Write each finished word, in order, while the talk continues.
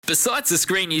Besides the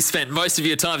screen you spent most of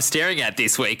your time staring at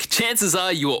this week, chances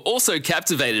are you are also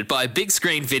captivated by a big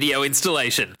screen video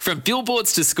installation. From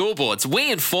billboards to scoreboards,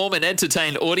 we inform and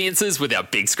entertain audiences with our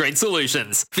big screen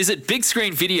solutions. Visit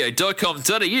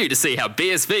bigscreenvideo.com.au to see how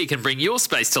BSV can bring your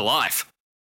space to life.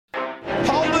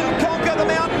 Holden conquer the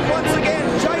mountain once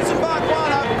again. Jason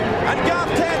Barkwana and Garth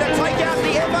Tander take out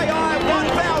the FAI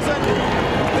 1000.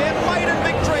 Their maiden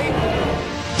victory.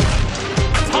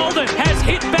 Holden has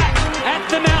hit back at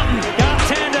the mountain. Garth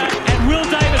Tander and Will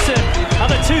Davison are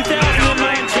the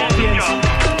 2009 champions.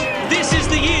 This is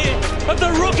the year of the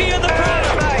rookie and the pro.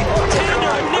 Tander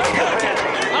and Nick Perkin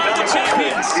are the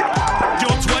champions.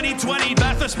 Your 2020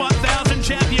 Bathurst 1000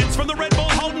 champions from the Red Bull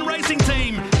Holden Racing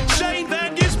Team. Shane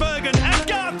Van Gisbergen and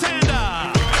Garth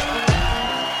Tander.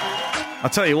 I'll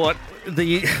tell you what,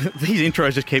 these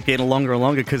intros just keep getting longer and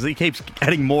longer because he keeps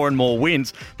adding more and more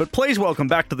wins. But please welcome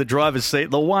back to the driver's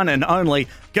seat, the one and only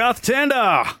Garth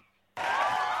Tander.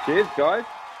 Cheers, guys.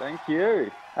 Thank you.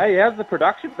 Hey, how's the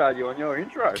production value on your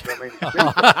intros? I mean,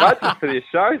 the budget for this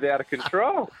show is out of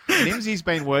control. Nimsy's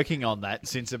been working on that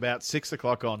since about 6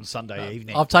 o'clock on Sunday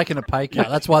evening. I've taken a pay cut.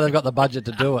 That's why they've got the budget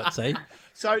to do it, see?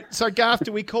 So Garth,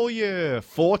 do we call you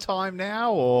four-time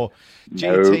now or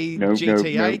GT,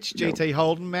 GT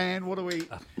Holden man? What do we...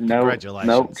 Congratulations.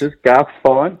 No, just Garth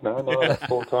fine. No, that's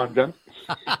full-time, John.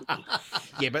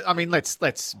 Yeah, but I mean,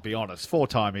 let's be honest.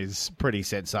 Four-time is pretty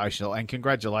sensational, and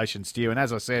congratulations to you. And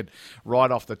as I said,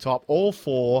 right off the top, all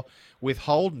four with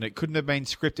Holden. It couldn't have been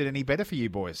scripted any better for you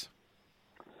boys.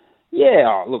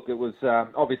 Yeah, look, it was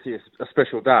obviously a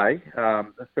special day,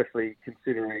 especially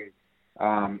considering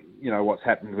what's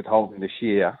happened with Holden this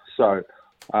year. So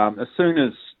as soon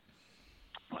as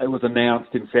it was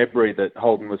announced in February that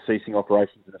Holden was ceasing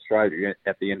operations in Australia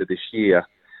at the end of this year,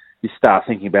 you start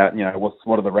thinking about,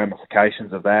 what are the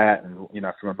ramifications of that? And,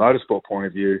 from a motorsport point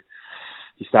of view,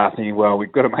 you start thinking, well,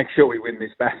 we've got to make sure we win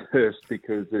this Bathurst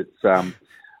because it's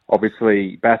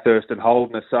obviously Bathurst and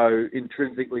Holden are so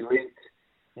intrinsically linked,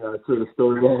 through the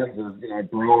storylines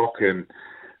of, Brock and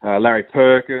Larry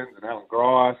Perkins and Alan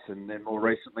Grice, and then more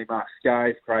recently Mark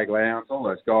Scaife, Craig Lowndes, all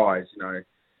those guys,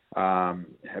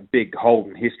 have big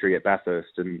Holden history at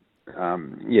Bathurst. And,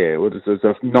 it was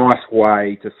a nice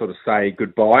way to sort of say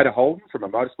goodbye to Holden from a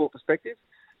motorsport perspective,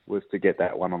 was to get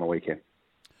that one on the weekend.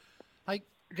 Hey,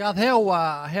 Garth,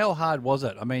 how hard was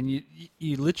it? I mean,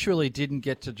 you literally didn't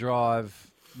get to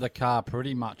drive the car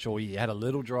pretty much, or you had a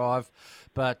little drive,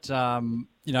 but, to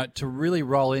really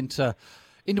roll into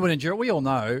an enduro, we all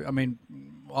know, I mean,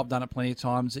 I've done it plenty of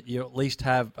times, that you at least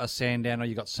have a sand down or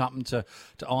you got something to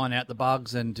iron out the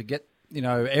bugs and to get,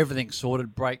 everything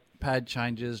sorted, brake pad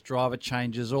changes, driver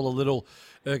changes, all the little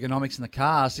ergonomics in the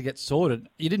cars to get sorted.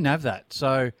 You didn't have that.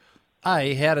 So,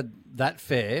 A, how did that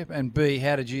fare? And B,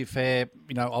 how did you fare,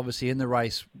 obviously in the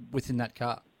race within that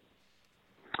car?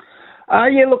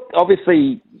 Look,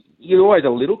 obviously you're always a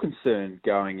little concerned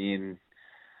going in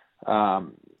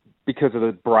because of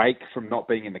the break from not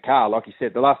being in the car. Like you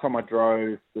said, the last time I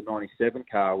drove the 97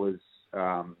 car was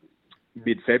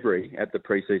mid-February at the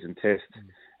pre-season test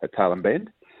at Tailem Bend.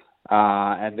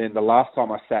 And then the last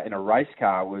time I sat in a race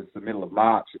car was the middle of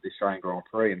March at the Australian Grand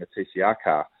Prix in the TCR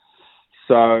car.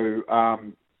 So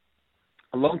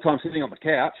a long time sitting on the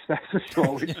couch, that's for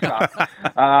sure, with car.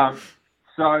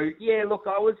 Look,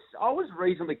 I was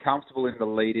reasonably comfortable in the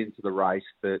lead into the race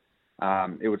that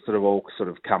it would all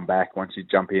come back once you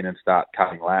jump in and start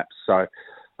cutting laps. So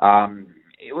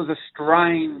it was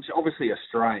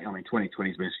I mean,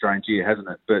 2020's been a strange year, hasn't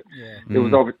it? But it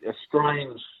was a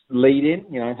strange lead-in,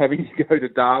 having to go to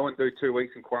Darwin, do 2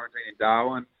 weeks in quarantine in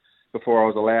Darwin before I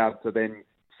was allowed to then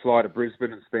fly to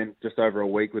Brisbane and spend just over a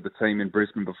week with the team in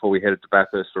Brisbane before we headed to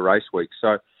Bathurst for race week.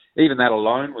 So even that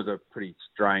alone was a pretty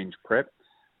strange prep.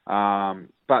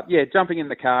 Jumping in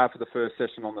the car for the first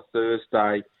session on the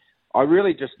Thursday, I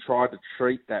really just tried to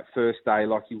treat that first day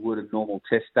like you would a normal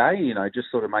test day, just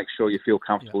sort of make sure you feel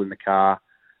comfortable in the car,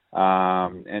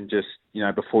 and just,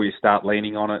 before you start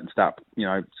leaning on it and start,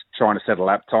 trying to set a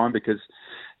lap time because,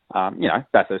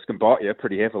 Bathurst can bite you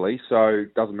pretty heavily. So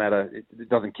it doesn't matter. It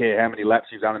doesn't care how many laps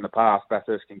you've done in the past,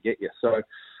 Bathurst can get you. So,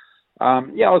 I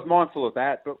was mindful of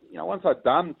that. But, once I'd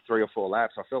done 3 or 4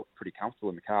 laps, I felt pretty comfortable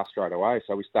in the car straight away.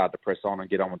 So we started to press on and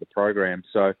get on with the program.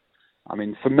 So, I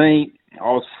mean, for me, I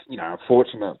was,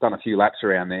 fortunate. I've done a few laps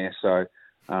around there, so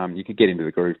you could get into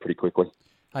the groove pretty quickly.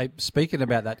 Hey, speaking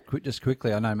about that, just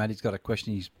quickly, I know Matty's got a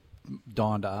question he's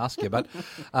dying to ask you, but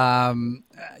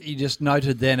you just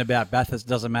noted then about Bathurst,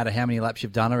 doesn't matter how many laps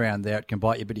you've done around there, it can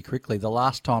bite you pretty quickly. The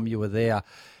last time you were there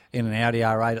in an Audi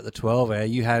R8 at the 12 hour,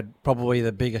 you had probably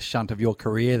the biggest shunt of your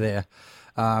career there.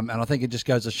 And I think it just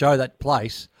goes to show that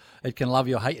place, it can love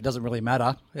you or hate you. It doesn't really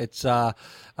matter. It's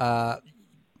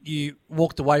you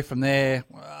walked away from there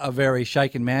a very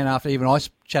shaken man. After even I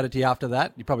chatted to you after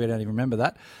that, you probably don't even remember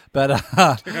that. But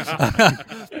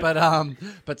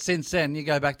but since then, you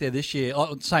go back there this year,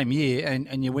 same year,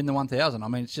 and you win the 1,000. I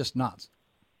mean, it's just nuts.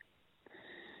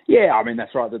 Yeah, I mean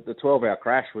that's right. The 12-hour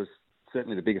crash was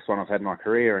certainly the biggest one I've had in my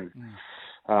career, and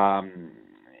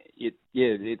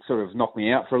it sort of knocked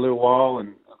me out for a little while,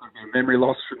 and memory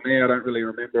loss from there. I don't really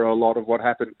remember a lot of what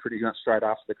happened pretty much straight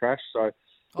after the crash. So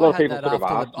a lot of people sort of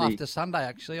asked me after Sunday.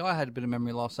 Actually, I had a bit of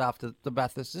memory loss after the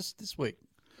Bathurst this week.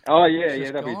 Oh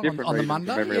yeah, that'd be a different on the reason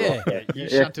Monday. for memory loss. You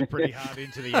shunted pretty hard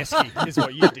into the esky, is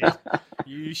what you did.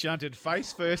 You shunted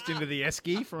face first into the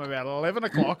esky from about 11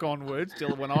 o'clock onwards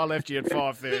till when I left you at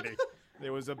 5:30.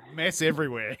 There was a mess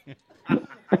everywhere.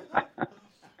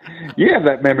 You have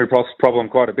that memory problem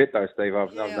quite a bit, though, Steve.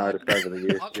 I've noticed over the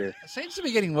years. It seems to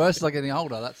be getting worse as I'm getting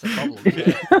older. That's the problem.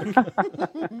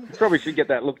 Probably should get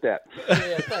that looked at.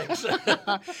 Yeah, thanks.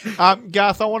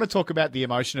 Garth, I want to talk about the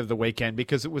emotion of the weekend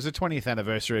because it was the 20th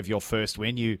anniversary of your first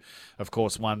win. You, of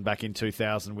course, won back in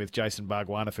 2000 with Jason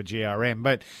Bargwanna for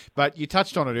GRM. But you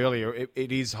touched on it earlier.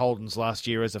 It is Holden's last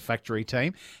year as a factory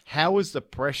team. How was the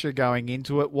pressure going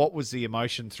into it? What was the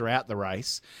emotion throughout the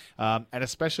race? And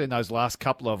especially in those last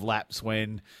couple of laps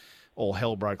when all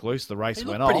hell broke loose, the race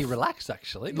went off. Pretty relaxed,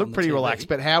 actually. It looked pretty relaxed,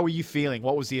 but how were you feeling?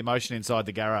 What was the emotion inside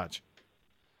the garage?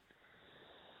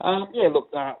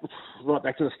 Right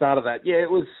back to the start of that. Yeah, it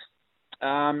was.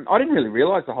 I didn't really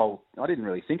realise I didn't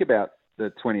really think about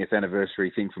the 20th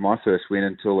anniversary thing for my first win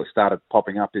until it started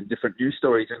popping up in different news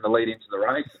stories in the lead into the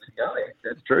race. And go, yeah,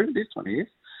 that's true. It is 20 years.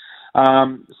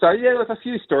 There's a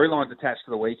few storylines attached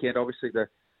to the weekend. Obviously, the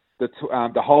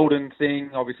Holden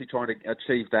thing, obviously trying to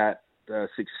achieve that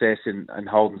success in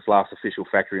Holden's last official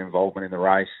factory involvement in the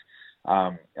race.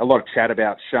 A lot of chat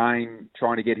about Shane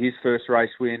trying to get his first race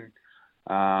win.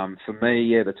 For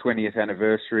me, the 20th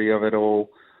anniversary of it all.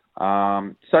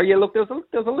 There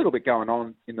was a little bit going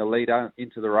on in the lead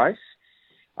into the race.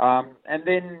 And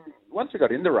then once we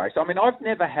got in the race, I mean, I've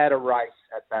never had a race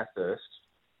at Bathurst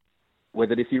where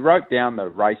that if you wrote down the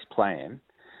race plan,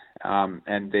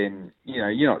 and then,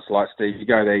 you know it's like, Steve, you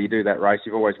go there, you do that race,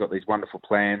 you've always got these wonderful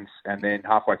plans, and then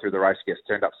halfway through the race it gets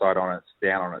turned upside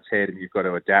down on its head, and you've got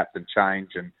to adapt and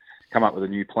change and come up with a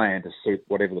new plan to suit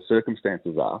whatever the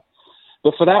circumstances are.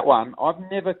 But for that one, I've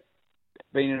never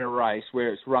been in a race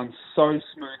where it's run so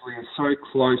smoothly and so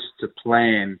close to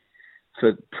plan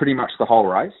for pretty much the whole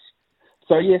race.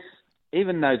 So yes,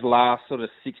 even those last sort of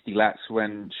 60 laps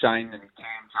when Shane and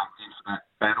Cam jumped in for that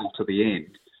battle to the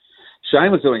end,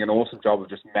 Shane was doing an awesome job of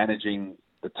just managing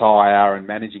the tyre and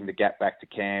managing the gap back to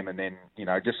Cam, and then,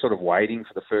 just sort of waiting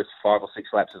for the first 5 or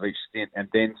 6 laps of each stint and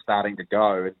then starting to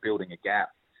go and building a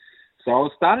gap. So I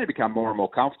was starting to become more and more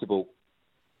comfortable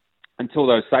until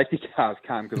those safety cars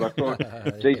came, because I thought,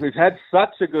 geez, we've had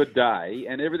such a good day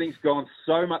and everything's gone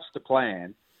so much to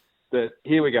plan that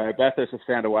here we go, Bathurst has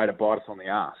found a way to bite us on the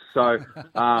arse. So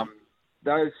I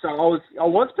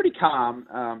was pretty calm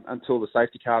until the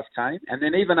safety cars came, and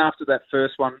then even after that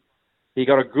first one, he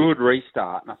got a good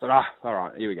restart, and I thought, all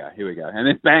right, here we go, and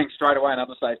then bang, straight away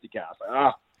another safety car.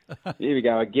 So, here we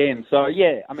go again. So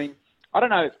yeah, I mean, I don't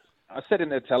know. I said in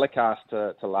the telecast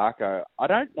to Larko, I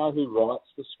don't know who writes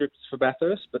the scripts for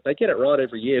Bathurst, but they get it right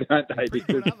every year, don't they?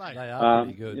 Because they are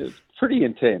pretty good. It's pretty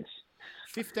intense.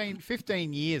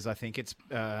 15 years, I think. It's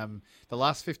the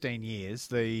last 15 years,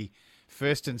 the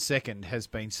first and second has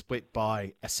been split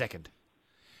by a second.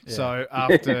 Yeah. So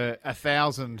after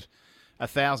 1,000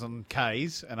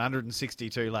 Ks and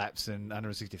 162 laps and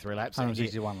 163 laps.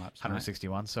 161 laps.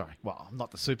 161, sorry. Well, I'm not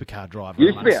the supercar driver.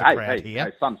 Used to be,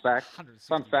 here. Fun fact,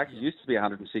 it used to be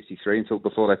 163 until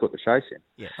before they put the chase in.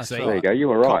 Yeah, so there you go, you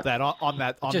were right. On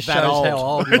just that shows old. how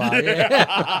old you are,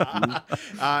 yeah.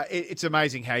 It's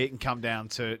amazing how you can come down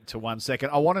to 1 second.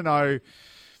 I want to know,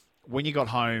 when you got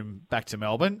home back to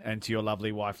Melbourne and to your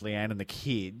lovely wife Leanne and the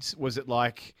kids, was it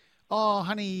like, oh,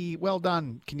 honey, well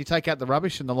done, can you take out the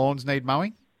rubbish and the lawns need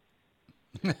mowing?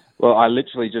 Well, I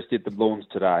literally just did the lawns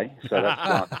today, so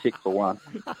that's tick for one.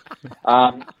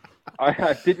 I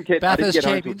didn't get Bathurst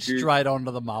home champion straight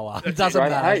onto the mower. It doesn't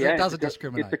matter. Hey, it doesn't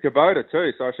discriminate. It's a Kubota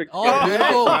too, so I should get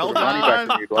beautiful. Well money back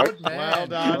from you guys. Well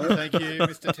done. Thank you,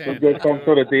 Mr. Tander. Get some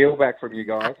sort of deal back from you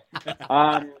guys.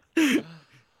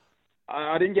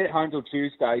 I didn't get home till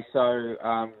Tuesday, so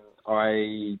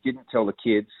I didn't tell the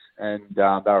kids, and they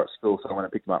were at school, so I went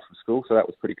and picked them up from school, so that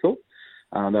was pretty cool.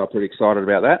 They were pretty excited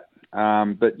about that.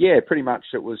 But yeah, pretty much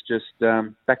it was just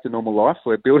back to normal life.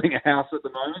 We're building a house at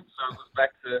the moment, so it was back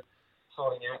to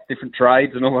sorting out different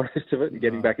trades and all the rest of it and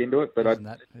getting back into it. But Isn't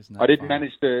that I didn't fun?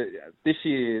 manage to. This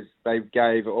year they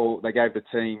gave the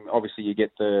team. Obviously, you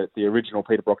get the original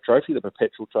Peter Brock trophy, the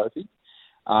perpetual trophy.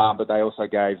 But they also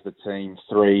gave the team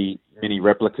 3 mini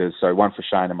replicas, so one for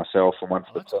Shane and myself and one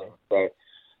for the team. So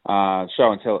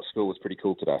show and tell at school was pretty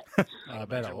cool today. I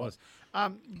bet it was.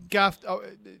 Garth,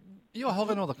 You're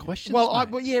hogging all the questions. well,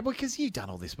 mate. yeah, because you've done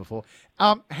all this before.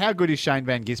 How good is Shane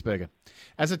Van Gisbergen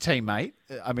as a teammate?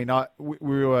 I mean,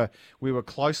 we were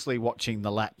closely watching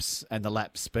the laps and the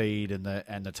lap speed and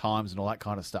the times and all that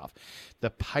kind of stuff. The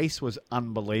pace was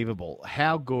unbelievable.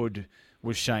 How good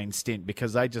was Shane's stint?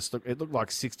 Because it looked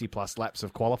like 60 plus laps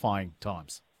of qualifying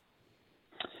times.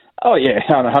 Oh yeah,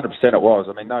 100% it was.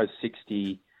 I mean, those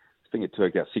 60, I think it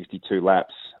took about 62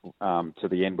 laps to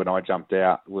the end when I jumped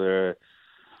out were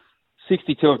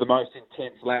 62 of the most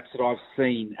intense laps that I've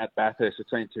seen at Bathurst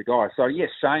between two guys. So yes,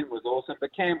 Shane was awesome,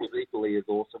 but Cam was equally as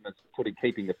awesome as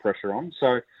keeping the pressure on.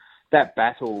 So that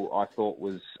battle I thought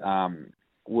was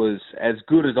as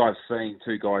good as I've seen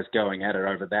two guys going at it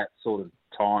over that sort of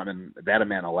time and that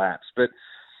amount of laps. But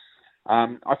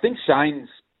I think Shane's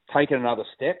taken another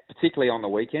step, particularly on the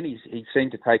weekend. He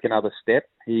seemed to take another step.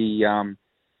 He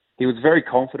was very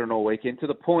confident all weekend to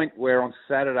the point where on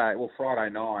Friday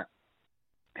night,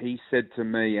 he said to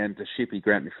me and to Shippy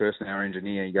Grant, my first hour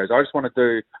engineer, he goes, I just want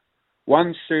to do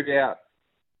one shootout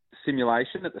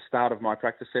simulation at the start of my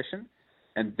practice session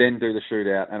and then do the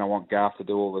shootout, and I want Garth to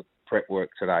do all the prep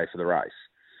work today for the race.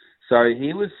 So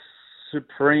he was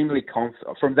supremely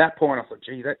confident. From that point, I thought,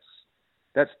 gee,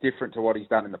 that's different to what he's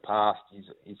done in the past.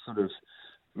 He's sort of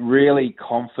really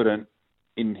confident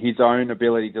in his own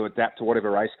ability to adapt to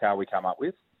whatever race car we come up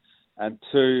with. And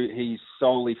 2, he's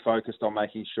solely focused on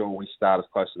making sure we start as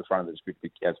close to the front of the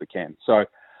grid as we can. So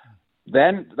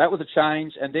then that was a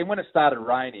change. And then when it started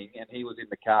raining and he was in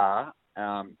the car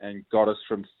and got us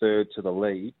from third to the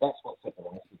lead, that's what set the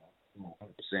race up,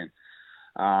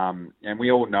 100%. And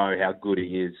we all know how good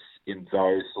he is in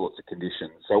those sorts of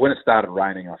conditions. So when it started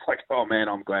raining, I was like, oh man,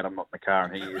 I'm glad I'm not in the car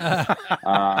and he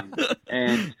is.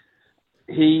 And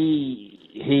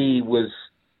he was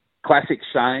classic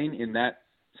Shane in that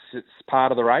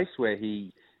part of the race where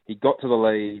he got to the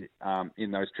lead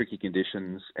in those tricky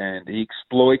conditions and he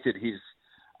exploited his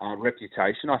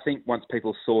reputation. I think once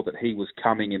people saw that he was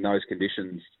coming in those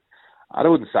conditions, I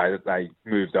wouldn't say that they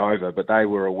moved over, but they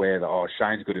were aware that,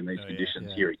 Shane's good in these conditions,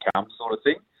 yeah. here he comes, sort of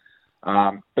thing.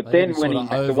 But They then didn't when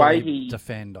sort of the way he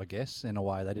defend, I guess, in a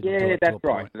way they didn't. Yeah, do it that's to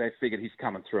a right. point. They figured he's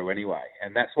coming through anyway,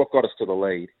 and that's what got us to the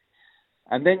lead.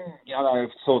 And then, I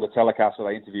saw the telecast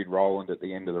where they interviewed Roland at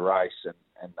the end of the race,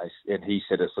 and he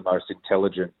said it's the most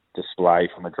intelligent display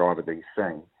from a driver that he's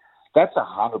seen. That's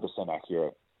 100%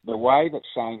 accurate. The way that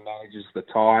Shane manages the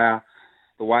tyre,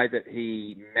 the way that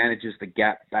he manages the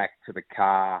gap back to the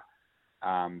car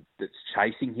that's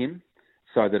chasing him,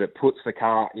 so that it puts the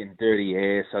car in dirty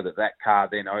air, so that car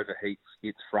then overheats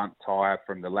its front tyre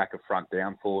from the lack of front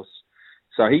downforce.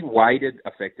 So he waited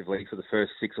effectively for the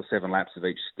first 6 or 7 laps of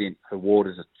each stint for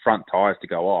Waters' front tyres to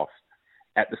go off,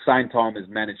 at the same time as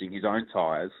managing his own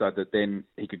tyres so that then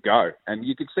he could go. And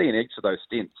you could see in each of those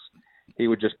stints, he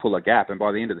would just pull a gap, and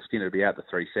by the end of the stint, it would be out to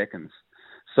 3 seconds.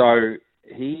 So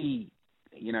I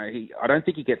don't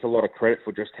think he gets a lot of credit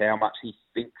for just how much he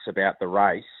thinks about the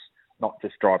race, not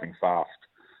just driving fast.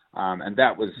 And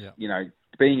that was,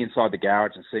 being inside the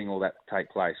garage and seeing all that take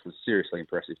place was seriously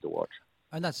impressive to watch.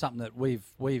 And that's something that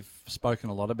we've spoken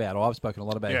a lot about, or I've spoken a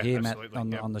lot about here, Matt,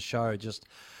 on the show, just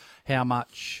how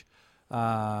much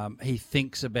he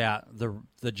thinks about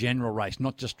the general race,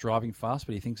 not just driving fast,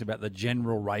 but he thinks about the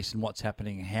general race and what's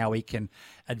happening and how he can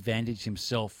advantage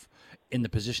himself in the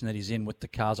position that he's in with the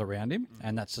cars around him.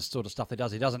 And that's the sort of stuff he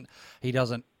does. He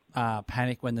doesn't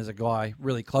panic when there's a guy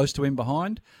really close to him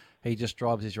behind. He just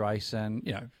drives his race, and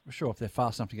sure, if they're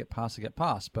fast enough to get past, they get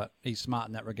past. But he's smart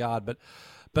in that regard.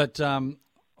 But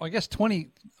I guess 20.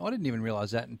 I didn't even realise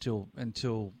that until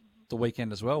the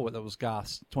weekend as well. That was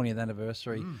Garth's 20th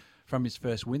anniversary from his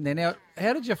first win there. Now,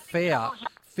 how did you fare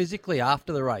physically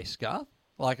after the race, Garth?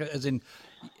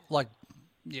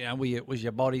 Was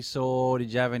your body sore?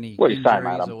 Did you have any What are you injuries saying,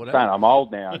 mate? or I'm whatever? saying I'm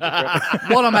old now.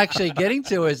 What I'm actually getting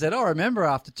to is that I remember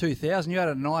after 2000, you had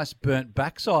a nice burnt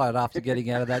backside after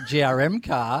getting out of that GRM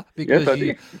car because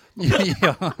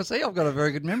see, I've got a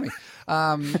very good memory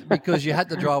because you had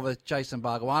to drive with Jason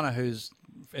Barguana, who's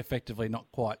effectively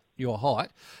not quite your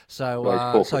height.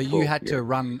 So you had to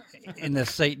run in the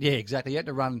seat. Yeah, exactly. You had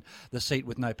to run the seat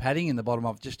with no padding in the bottom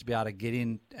of just to be able to get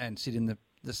in and sit in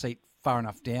the seat far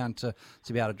enough down to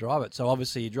be able to drive it. So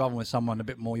obviously you're driving with someone a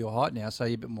bit more your height now, so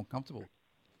you're a bit more comfortable.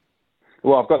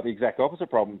 Well, I've got the exact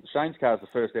opposite problem. Shane's car is the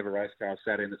first ever race car I've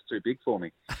sat in that's too big for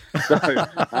me. So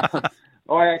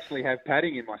I actually have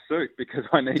padding in my suit because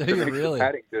I need some extra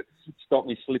padding to stop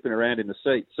me slipping around in the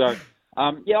seat. So,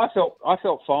 I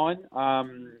felt fine.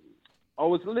 The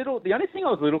only thing I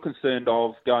was a little concerned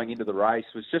of going into the race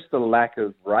was just the lack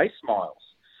of race miles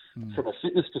from a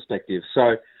fitness perspective.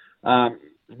 So,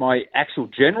 my actual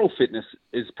general fitness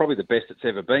is probably the best it's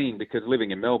ever been because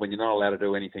living in Melbourne, you're not allowed to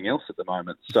do anything else at the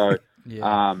moment. So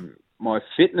my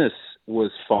fitness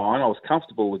was fine. I was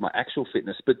comfortable with my actual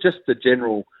fitness, but just the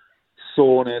general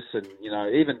soreness and,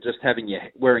 even just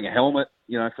wearing a helmet,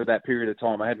 for that period of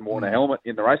time. I hadn't worn a helmet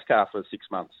in the race car for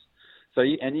 6 months. So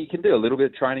you can do a little bit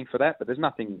of training for that, but there's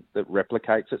nothing that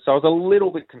replicates it. So I was a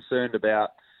little bit concerned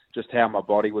about just how my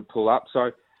body would pull up.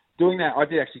 So doing that, I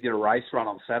did actually get a race run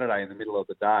on Saturday in the middle of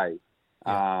the day,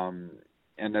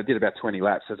 and I did about 20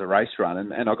 laps as a race run,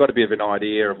 and I got a bit of an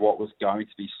idea of what was going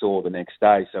to be sore the next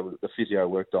day, so the physio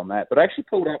worked on that. But I actually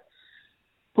pulled up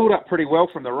pretty well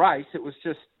from the race. It was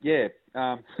just,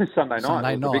 Sunday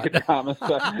night. Was the big drama.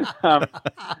 So,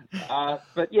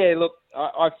 but yeah, look,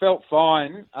 I felt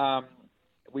fine.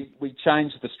 We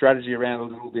changed the strategy around a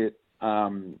little bit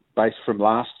based from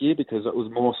last year because it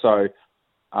was more so.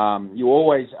 You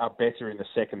always are better in the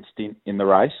second stint in the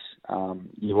race.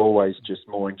 You're always just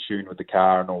more in tune with the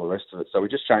car and all the rest of it. So we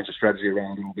just changed the strategy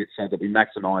around a little bit so that we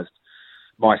maximised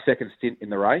my second stint in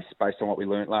the race based on what we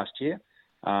learnt last year.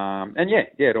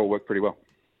 It all worked pretty well.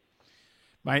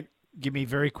 Mate, give me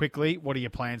very quickly, what are your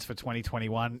plans for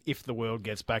 2021 if the world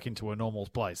gets back into a normal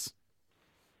place?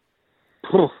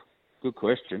 Good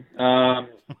question. I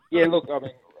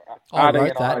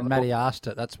wrote that and Matty asked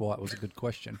it. That's why it was a good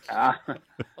question. You're an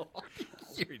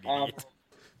idiot.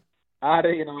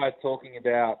 Artie and I are talking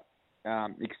about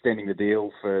extending the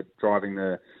deal for driving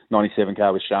the 97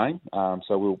 car with Shane.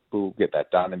 So we'll get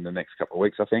that done in the next couple of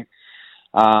weeks, I think.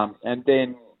 And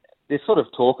then there's sort of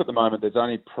talk at the moment.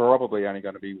 There's probably only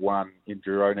going to be one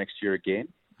enduro next year again,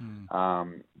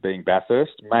 being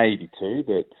Bathurst, maybe two,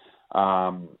 but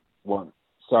one.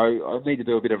 So I need to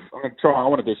do I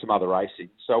want to do some other racing.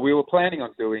 So we were planning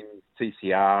on doing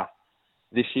TCR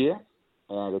this year,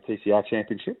 the TCR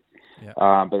Championship. Yep.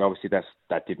 But obviously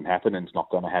that didn't happen and it's not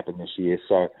going to happen this year.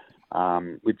 So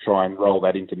we'd try and roll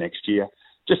that into next year,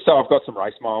 just so I've got some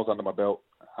race miles under my belt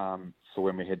for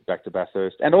when we head back to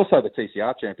Bathurst. And also the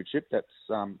TCR Championship, that's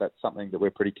something that we're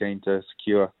pretty keen to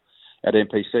secure at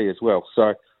NPC as well.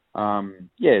 So,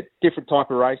 different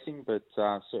type of racing, but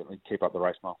certainly keep up the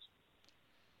race miles.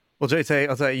 Well, GT,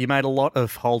 I'll tell you made a lot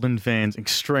of Holden fans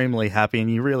extremely happy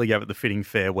and you really gave it the fitting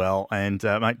farewell. And,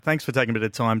 mate, thanks for taking a bit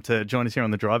of time to join us here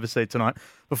on the driver's seat tonight.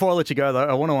 Before I let you go, though,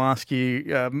 I want to ask you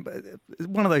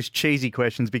one of those cheesy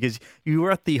questions because you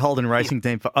were at the Holden racing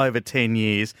team for over 10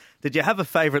 years. Did you have a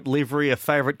favourite livery, a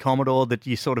favourite Commodore that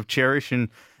you sort of cherish? And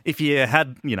if you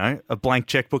had, a blank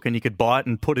checkbook and you could buy it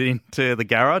and put it into the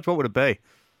garage, what would it be?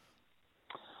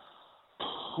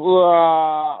 Well,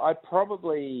 I'd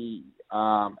probably...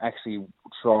 actually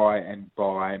try and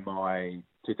buy my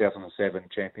 2007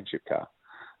 championship car,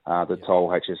 the Toll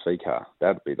HSV car.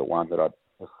 That'd be the one that I'd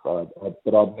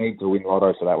need to win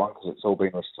lotto for that one because it's all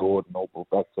been restored and all brought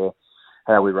back to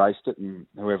how we raced it, and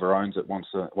whoever owns it wants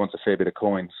a fair bit of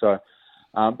coin. So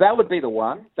that would be the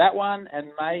one. That one,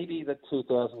 and maybe the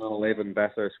 2011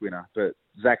 Bathurst winner. But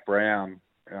Zach Brown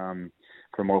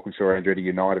from Walkinshaw Andretti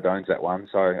United owns that one,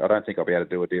 so I don't think I'll be able to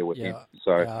do a deal with him.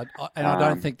 So, I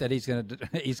don't think that he's going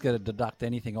to deduct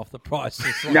anything off the price.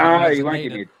 No, he won't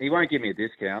give me a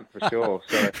discount for sure.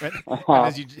 So,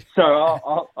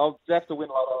 I'll have to win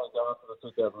lotto and go after the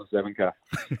 2007 car.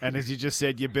 And as you just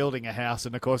said, you're building a house,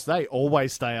 and of course they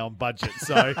always stay on budget,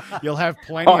 so you'll have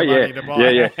plenty of money to buy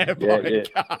a car.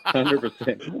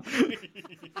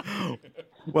 100%.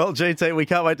 Well, GT, we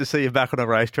can't wait to see you back on a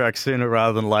racetrack sooner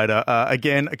rather than later.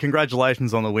 Again,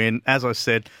 congratulations on the win. As I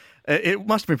said, it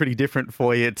must have been pretty different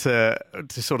for you to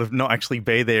sort of not actually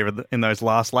be there in those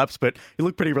last laps, but you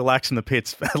look pretty relaxed in the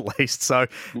pits at least. So,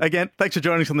 again, thanks for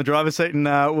joining us on the driver's seat, and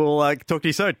we'll talk to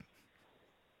you soon.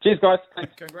 Cheers, guys.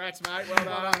 Congrats, mate.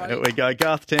 Well done. There we go.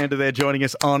 Garth Tander there joining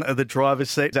us on the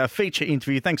driver's seat. Our feature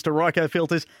interview, thanks to Ryco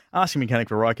Filters. Ask your mechanic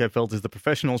for Ryco Filters, the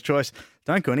professional's choice.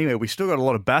 Don't go anywhere. We've still got a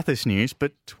lot of Bathurst news,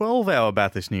 but 12-hour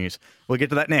Bathurst news. We'll get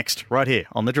to that next, right here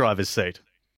on the driver's seat.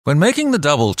 When making the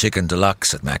double chicken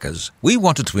deluxe at Macca's, we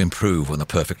wanted to improve on the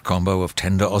perfect combo of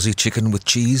tender Aussie chicken with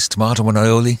cheese, tomato and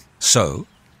aioli. So,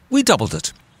 we doubled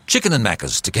it. Chicken and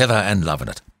Macca's, together and loving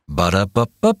it.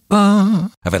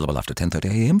 Ba-da-ba-ba-ba. Available after 10:30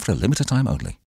 a.m. for a limited time only.